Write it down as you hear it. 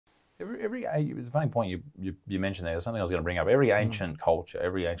It's a funny point you mentioned there. There's something I was going to bring up. Every ancient culture,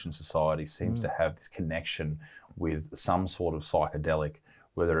 every ancient society seems to have this connection with some sort of psychedelic,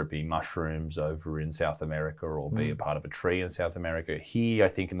 whether it be mushrooms over in South America or be a part of a tree in South America. Here, I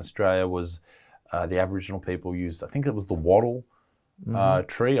think in Australia was the Aboriginal people used, I think it was the wattle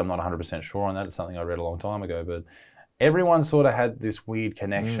tree. I'm not 100% sure on that. It's something I read a long time ago, but everyone sort of had this weird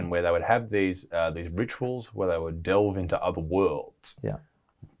connection where they would have these rituals where they would delve into other worlds. Yeah.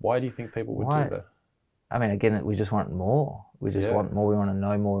 Why do you think people would do that? I mean, again, we just want more. We just want more. We want to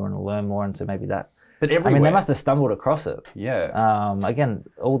know more. We want to learn more. And so maybe that. But everywhere. I mean, they must have stumbled across it. Yeah. Again,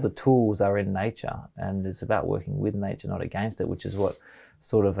 all the tools are in nature, and it's about working with nature, not against it, which is what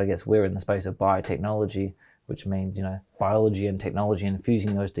sort of, I guess, we're in the space of biotechnology, which means, you know, biology and technology and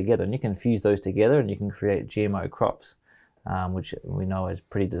fusing those together. And you can fuse those together and you can create GMO crops, which we know is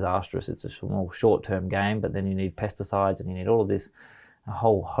pretty disastrous. It's a small short-term game, but then you need pesticides and you need all of this, a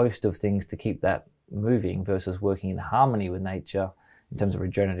whole host of things to keep that moving versus working in harmony with nature in terms of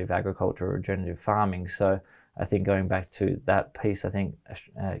regenerative agriculture or regenerative farming. So I think going back to that piece, I think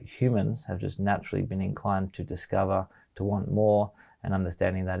humans have just naturally been inclined to discover, to want more, and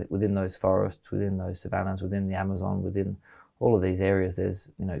understanding that within those forests, within those savannas, within the Amazon, within all of these areas,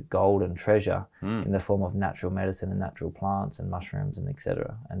 there's, you know, gold and treasure in the form of natural medicine and natural plants and mushrooms and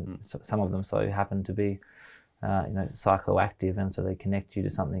etc. And so some of them so happen to be, you know, psychoactive, and so they connect you to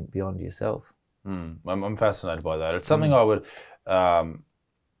something beyond yourself. I'm fascinated by that. It's something I would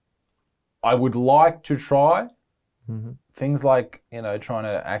like to try. Things like, you know, trying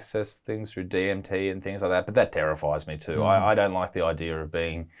to access things through DMT and things like that, but that terrifies me too. I don't like the idea of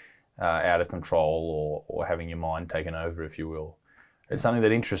being out of control or having your mind taken over, if you will. It's something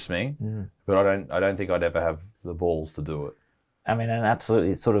that interests me, but I don't think I'd ever have the balls to do it. I mean, and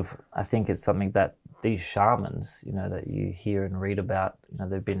absolutely, sort of, I think it's something that these shamans, you know, that you hear and read about, you know,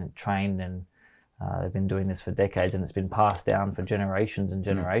 they've been trained and they've been doing this for decades, and it's been passed down for generations and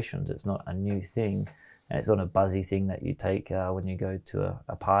generations. It's not a new thing, and it's not a buzzy thing that you take when you go to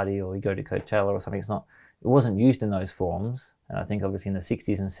a party or you go to Coachella or something. It wasn't used in those forms, and I think obviously in the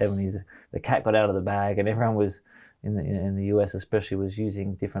 60s and 70s, the cat got out of the bag, and everyone was, in the US especially, was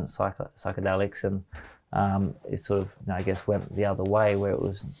using different psychedelics, and it sort of, you know, I guess, went the other way where it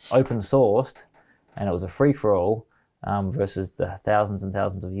was open sourced and it was a free-for-all. Versus the thousands and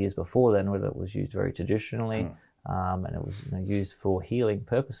thousands of years before then, where it was used very traditionally, and it was, you know, used for healing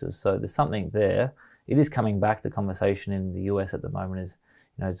purposes. So there's something there. It is coming back. The conversation in the US at the moment is,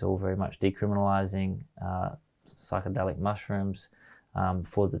 you know, it's all very much decriminalizing psychedelic mushrooms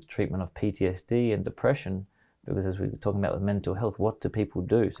for the treatment of PTSD and depression, because as we were talking about with mental health, what do people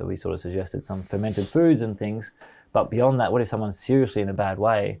do? So we sort of suggested some fermented foods and things, but beyond that, what if someone's seriously in a bad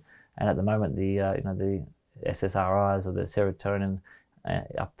way? And at the moment, the you know, the SSRIs or the serotonin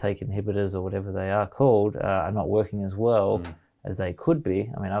uptake inhibitors or whatever they are called are not working as well as they could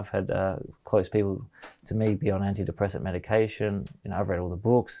be. I mean, I've had close people to me be on antidepressant medication. You know, I've read all the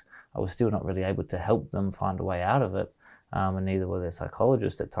books. I was still not really able to help them find a way out of it, and neither were their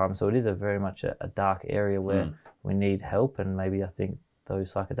psychologists at times. So it is very much a dark area where we need help, and maybe I think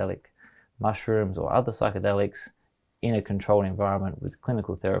those psychedelic mushrooms or other psychedelics in a controlled environment with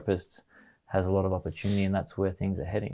clinical therapists has a lot of opportunity, and that's where things are heading.